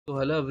So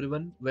hello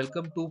everyone,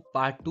 welcome to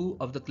part 2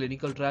 of the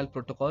clinical trial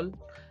protocol.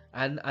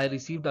 And I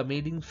received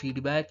amazing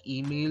feedback,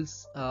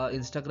 emails,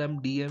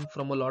 Instagram DM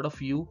from a lot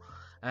of you,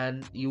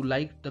 and you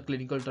liked the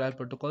clinical trial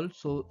protocol.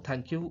 So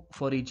thank you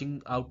for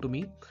reaching out to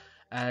me.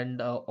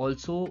 And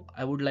also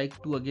I would like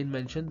to again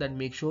mention that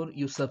make sure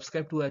you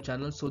subscribe to our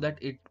channel so that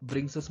it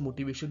brings us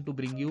motivation to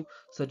bring you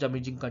such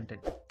amazing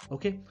content.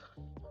 Okay.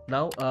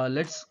 Now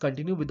let's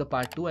continue with the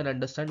part 2 and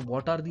understand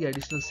what are the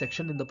additional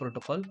section in the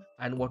protocol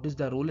and what is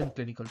their role in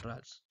clinical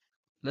trials.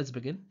 Let's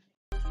begin.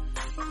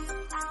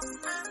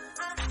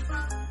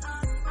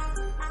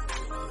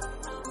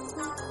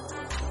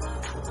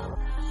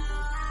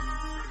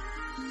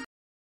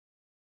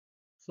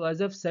 So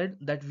as I've said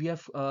that we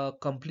have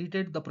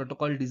completed the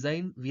protocol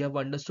design, we have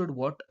understood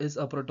what is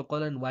a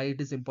protocol and why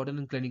it is important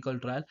in clinical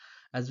trial,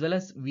 as well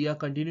as we are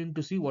continuing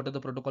to see what are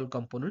the protocol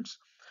components.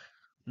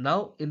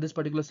 Now in this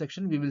particular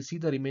section, we will see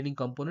the remaining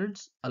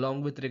components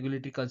along with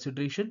regulatory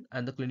consideration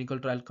and the clinical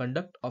trial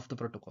conduct of the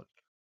protocol.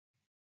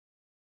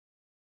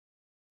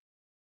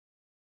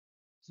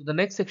 So the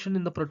next section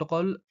in the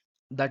protocol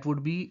that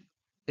would be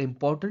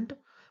important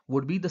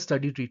would be the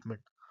study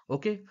treatment.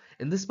 Okay,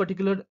 in this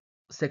particular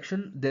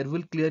section, there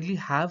will clearly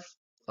have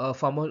a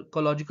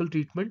pharmacological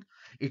treatment.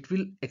 It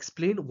will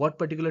explain what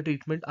particular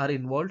treatment are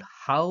involved,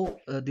 how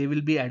they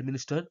will be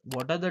administered,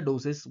 what are the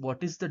doses,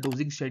 what is the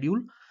dosing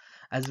schedule,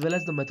 as well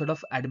as the method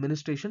of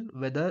administration,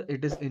 whether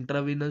it is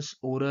intravenous,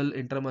 oral,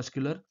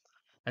 intramuscular,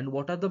 and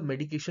what are the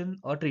medication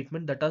or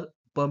treatment that are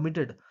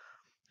permitted.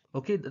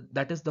 Okay,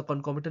 that is the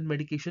concomitant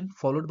medication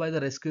followed by the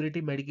rescue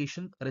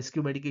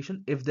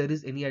medication if there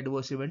is any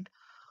adverse event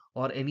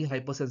or any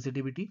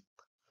hypersensitivity.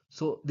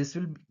 So this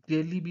will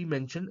clearly be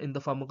mentioned in the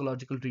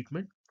pharmacological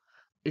treatment.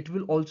 It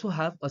will also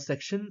have a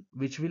section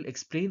which will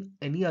explain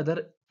any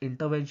other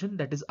intervention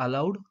that is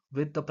allowed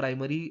with the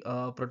primary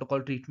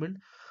protocol treatment.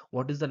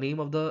 What is the name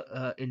of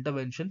the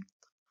intervention?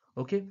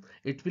 Okay,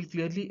 it will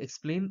clearly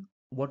explain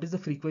what is the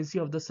frequency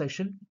of the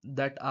session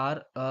that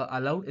are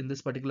allowed in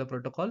this particular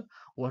protocol,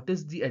 what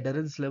is the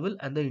adherence level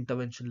and the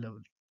intervention level.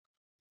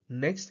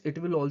 Next, it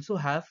will also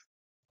have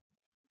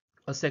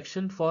a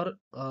section for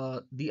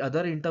the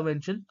other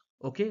intervention.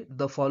 Okay,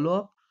 the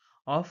follow-up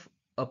of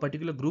a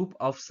particular group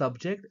of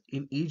subject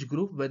in each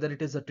group, whether it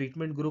is a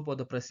treatment group or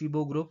the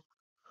placebo group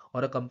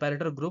or a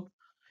comparator group.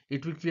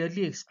 It will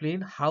clearly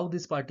explain how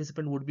this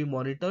participant would be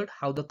monitored,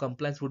 how the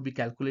compliance would be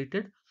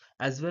calculated,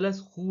 as well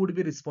as who would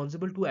be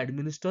responsible to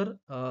administer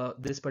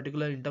this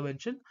particular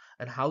intervention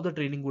and how the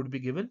training would be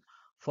given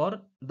for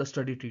the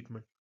study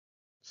treatment.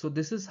 So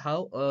this is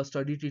how a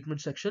study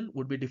treatment section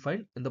would be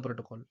defined in the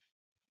protocol.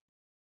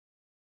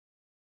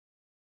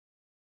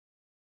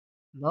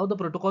 Now the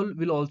protocol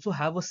will also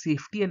have a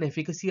safety and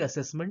efficacy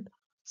assessment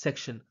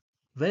section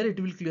where it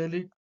will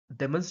clearly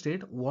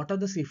demonstrate what are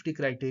the safety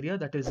criteria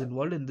that is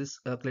involved in this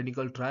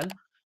clinical trial.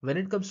 When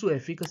it comes to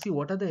efficacy,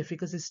 what are the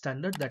efficacy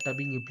standards that are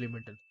being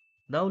implemented?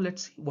 Now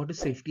let's see what is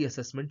safety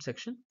assessment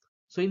section.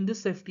 So in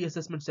this safety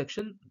assessment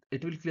section,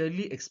 it will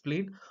clearly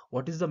explain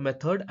what is the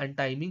method and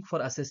timing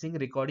for assessing,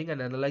 recording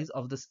and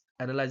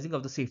analyzing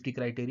of the safety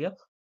criteria.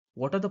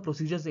 What are the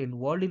procedures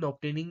involved in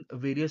obtaining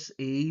various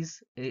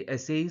AEs,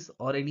 assays,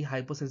 or any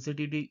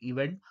hypersensitivity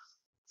event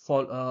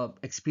for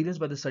experienced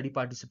by the study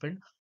participant?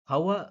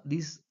 How are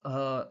these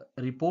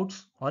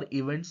reports or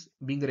events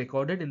being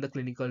recorded in the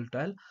clinical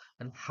trial,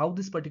 and how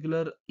these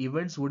particular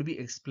events would be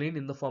explained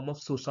in the form of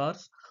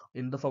SOSARs,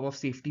 in the form of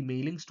safety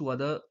mailings to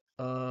other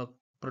uh,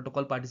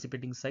 protocol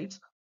participating sites?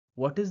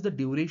 What is the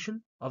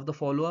duration of the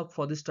follow-up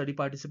for the study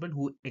participant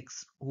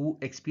who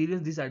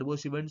experience these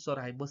adverse events or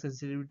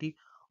hypersensitivity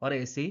or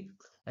assay,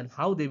 and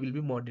how they will be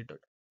monitored?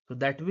 So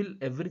that will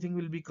everything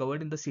will be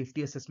covered in the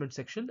safety assessment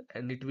section,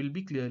 and it will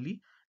be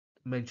clearly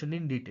mentioned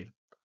in detail.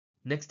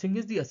 Next thing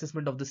is the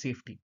assessment of the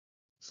safety.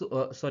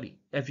 So,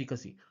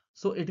 efficacy.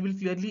 So it will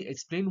clearly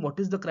explain what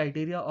is the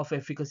criteria of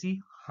efficacy,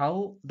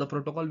 how the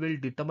protocol will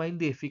determine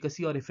the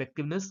efficacy or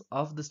effectiveness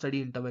of the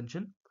study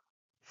intervention,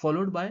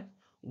 followed by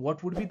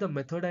what would be the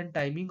method and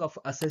timing of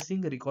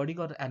assessing, recording,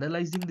 or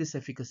analyzing this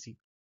efficacy.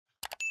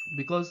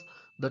 Because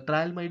the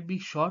trial might be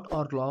short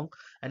or long,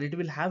 and it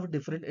will have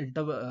different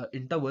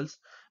intervals,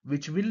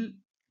 which will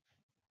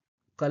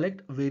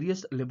collect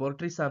various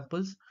laboratory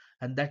samples,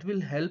 and that will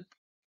help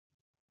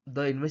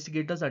the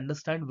investigators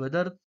understand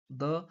whether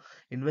the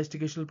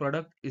investigational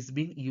product is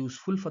being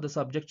useful for the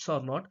subjects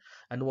or not,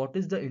 and what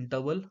is the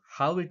interval,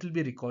 how it will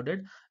be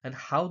recorded, and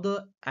how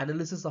the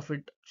analysis of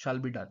it shall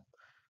be done.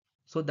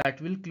 So that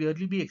will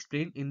clearly be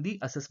explained in the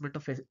assessment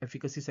of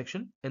efficacy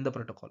section in the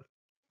protocol.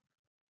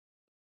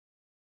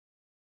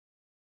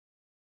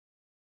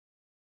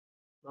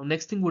 Now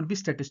next thing would be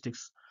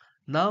statistics.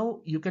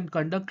 Now you can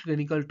conduct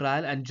clinical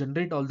trial and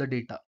generate all the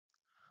data,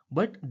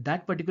 but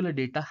that particular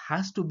data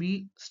has to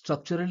be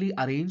structurally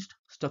arranged,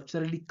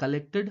 structurally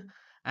collected,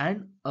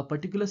 and a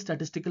particular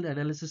statistical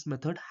analysis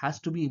method has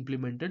to be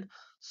implemented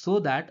so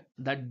that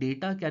that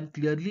data can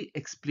clearly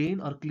explain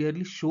or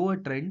clearly show a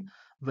trend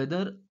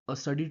whether a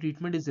study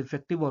treatment is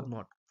effective or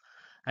not.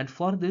 And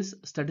for this,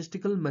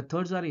 statistical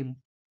methods are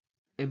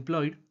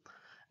employed,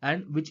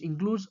 and which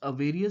includes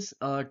various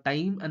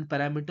time and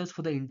parameters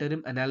for the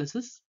interim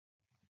analysis.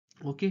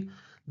 Okay,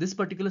 this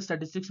particular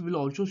statistics will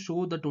also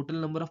show the total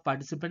number of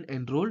participants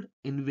enrolled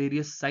in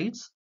various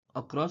sites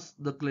across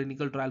the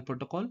clinical trial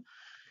protocol.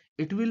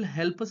 It will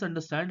help us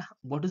understand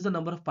what is the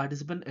number of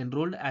participants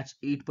enrolled at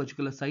each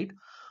particular site,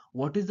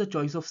 what is the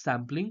choice of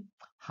sampling,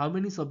 how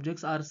many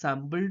subjects are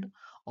sampled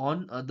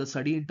on the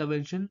study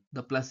intervention,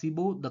 the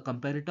placebo, the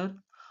comparator,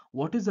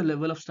 what is the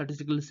level of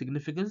statistical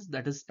significance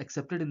that is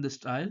accepted in this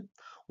trial,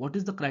 what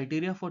is the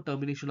criteria for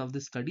termination of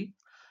this study,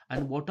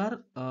 and what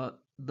are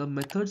the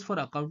methods for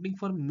accounting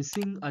for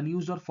missing,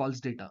 unused, or false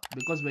data.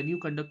 Because when you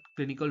conduct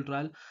clinical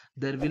trial,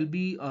 there will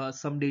be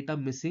some data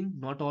missing,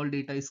 not all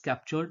data is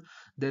captured,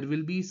 there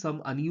will be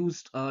some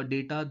unused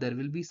data, there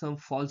will be some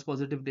false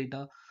positive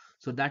data.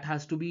 So that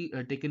has to be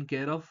taken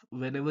care of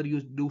whenever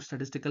you do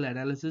statistical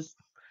analysis,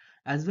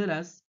 as well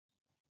as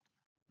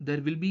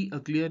there will be a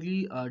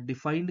clearly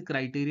defined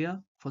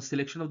criteria for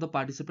selection of the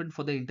participant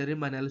for the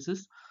interim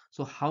analysis.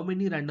 So how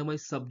many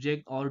randomized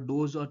subject or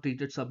dose or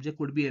treated subject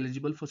would be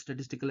eligible for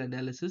statistical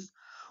analysis,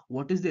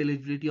 what is the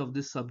eligibility of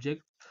this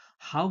subject,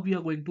 how we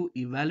are going to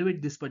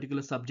evaluate this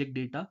particular subject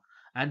data,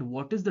 and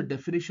what is the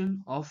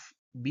definition of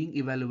being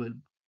evaluable.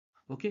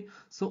 Okay,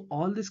 so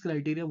all this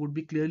criteria would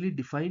be clearly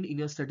defined in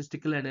your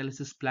statistical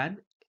analysis plan,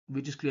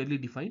 which is clearly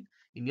defined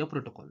in your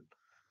protocol.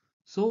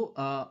 So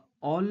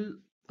all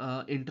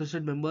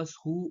interested members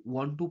who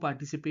want to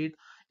participate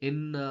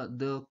in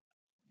the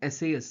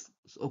SAS,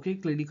 okay,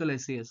 clinical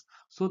SAS.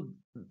 So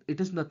it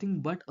is nothing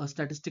but a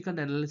statistical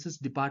analysis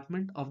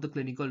department of the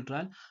clinical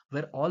trial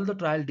where all the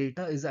trial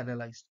data is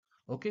analyzed.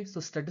 Okay, so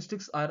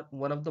statistics are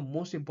one of the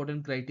most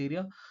important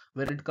criteria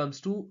when it comes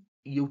to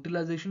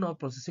utilization or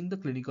processing the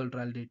clinical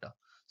trial data.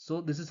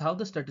 So this is how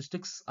the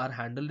statistics are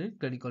handled in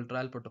clinical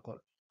trial protocol.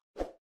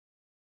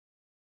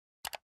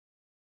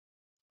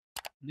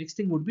 Next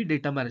thing would be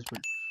data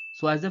management.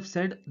 So as I've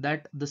said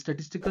that the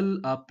statistical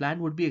plan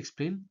would be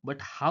explained, but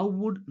how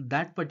would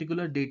that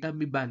particular data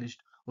be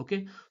managed?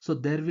 Okay, so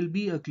there will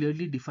be a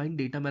clearly defined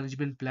data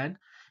management plan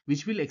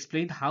which will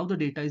explain how the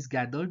data is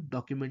gathered,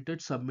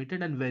 documented,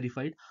 submitted, and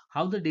verified,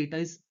 how the data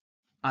is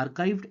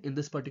archived in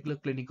this particular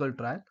clinical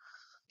trial.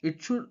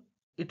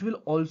 It will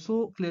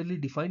also clearly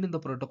define in the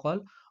protocol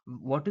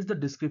what is the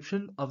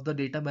description of the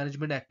data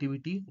management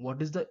activity,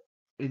 what is the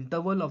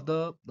interval of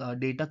the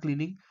data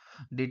cleaning,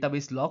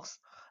 database logs,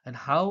 and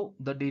how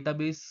the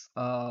database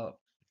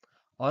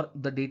or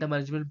the data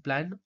management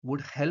plan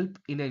would help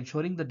in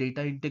ensuring the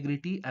data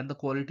integrity and the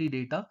quality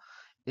data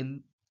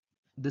in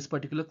this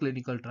particular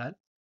clinical trial.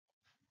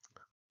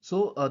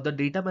 So the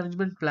data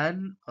management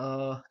plan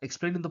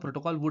explained in the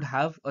protocol would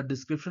have a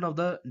description of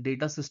the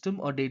data system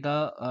or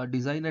data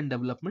design and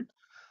development,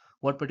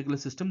 what particular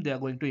system they are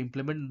going to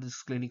implement in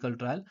this clinical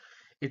trial.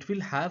 It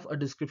will have a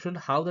description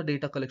how the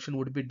data collection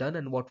would be done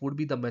and what would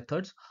be the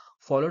methods,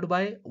 followed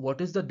by what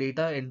is the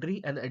data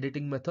entry and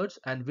editing methods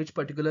and which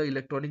particular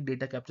electronic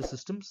data capture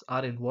systems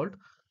are involved.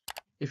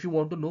 If you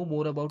want to know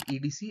more about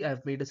EDC, I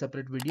have made a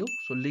separate video,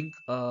 so link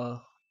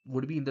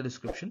would be in the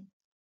description.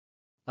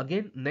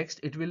 Again, next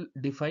it will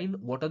define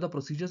what are the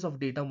procedures of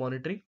data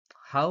monitoring,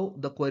 how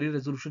the query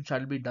resolution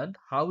shall be done,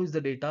 how is the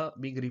data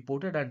being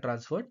reported and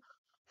transferred,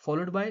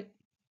 followed by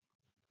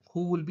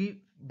who will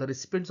be the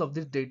recipients of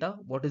this data,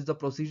 what is the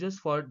procedures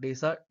for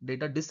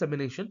data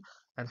dissemination,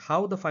 and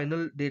how the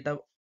final data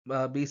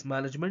base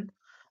management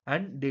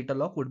and data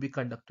lock would be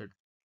conducted.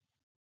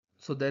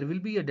 So there will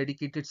be a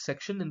dedicated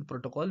section in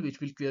protocol which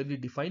will clearly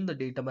define the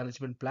data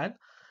management plan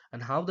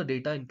and how the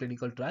data in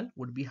clinical trial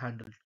would be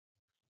handled.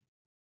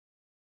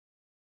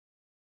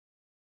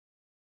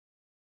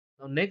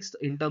 Now next,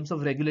 in terms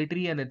of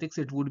regulatory and ethics,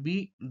 it would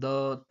be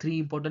the three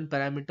important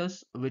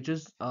parameters, which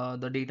is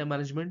the data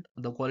management,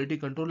 the quality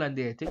control, and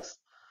the ethics.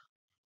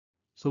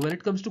 So when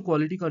it comes to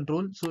quality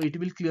control, so it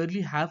will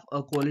clearly have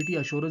a quality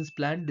assurance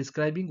plan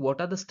describing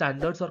what are the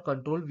standards or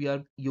control we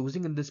are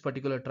using in this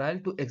particular trial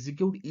to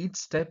execute each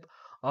step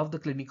of the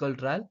clinical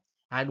trial,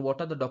 and what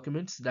are the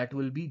documents that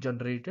will be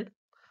generated.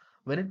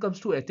 When it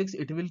comes to ethics,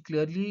 it will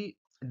clearly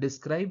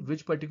describe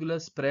which particular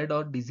spread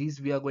or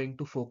disease we are going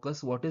to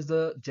focus, what is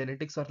the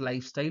genetics or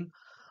lifestyle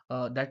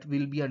that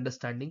we'll be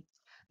understanding.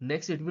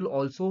 Next, it will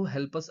also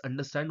help us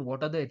understand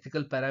what are the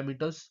ethical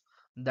parameters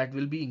that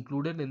will be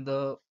included in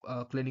the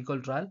clinical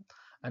trial,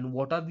 and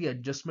what are the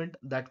adjustment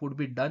that would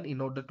be done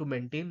in order to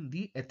maintain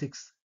the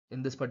ethics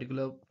in this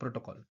particular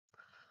protocol.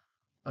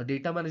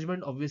 Data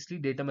management, obviously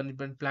data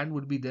management plan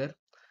would be there.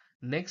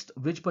 Next,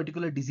 which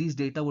particular disease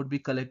data would be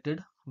collected,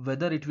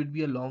 whether it would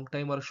be a long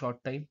time or a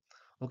short time.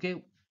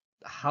 Okay,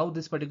 how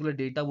this particular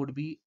data would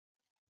be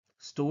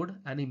stored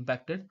and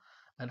impacted,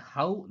 and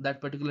how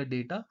that particular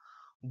data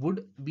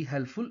would be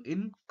helpful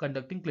in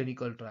conducting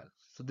clinical trial.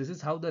 So this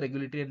is how the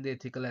regulatory and the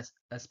ethical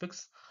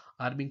aspects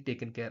are being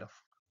taken care of.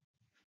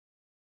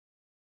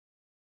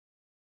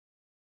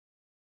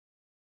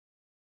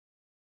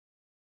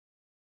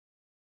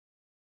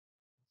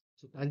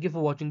 So thank you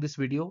for watching this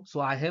video. So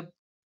I have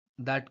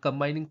that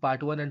combining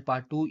part 1 and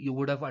part 2, you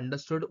would have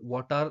understood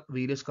what are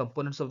various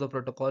components of the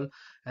protocol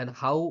and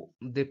how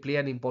they play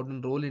an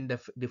important role in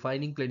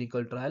defining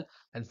clinical trial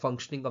and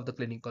functioning of the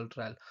clinical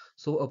trial.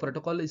 So a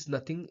protocol is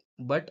nothing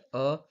but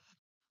a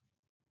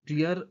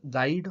clear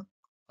guide,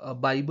 a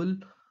Bible,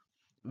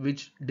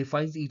 which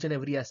defines each and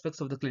every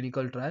aspects of the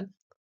clinical trial.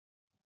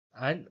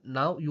 And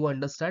now you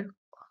understand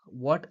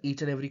what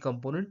each and every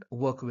component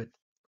work with.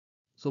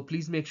 So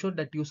please make sure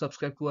that you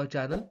subscribe to our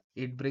channel.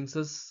 It brings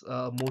us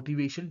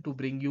motivation to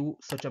bring you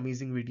such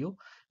amazing video.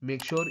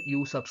 Make sure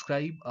you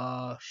subscribe,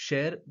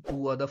 share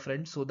to other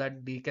friends so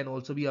that they can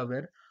also be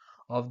aware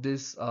of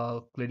this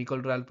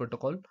clinical trial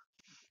protocol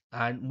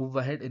and move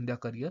ahead in their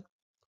career.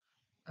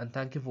 And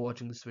thank you for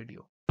watching this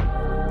video.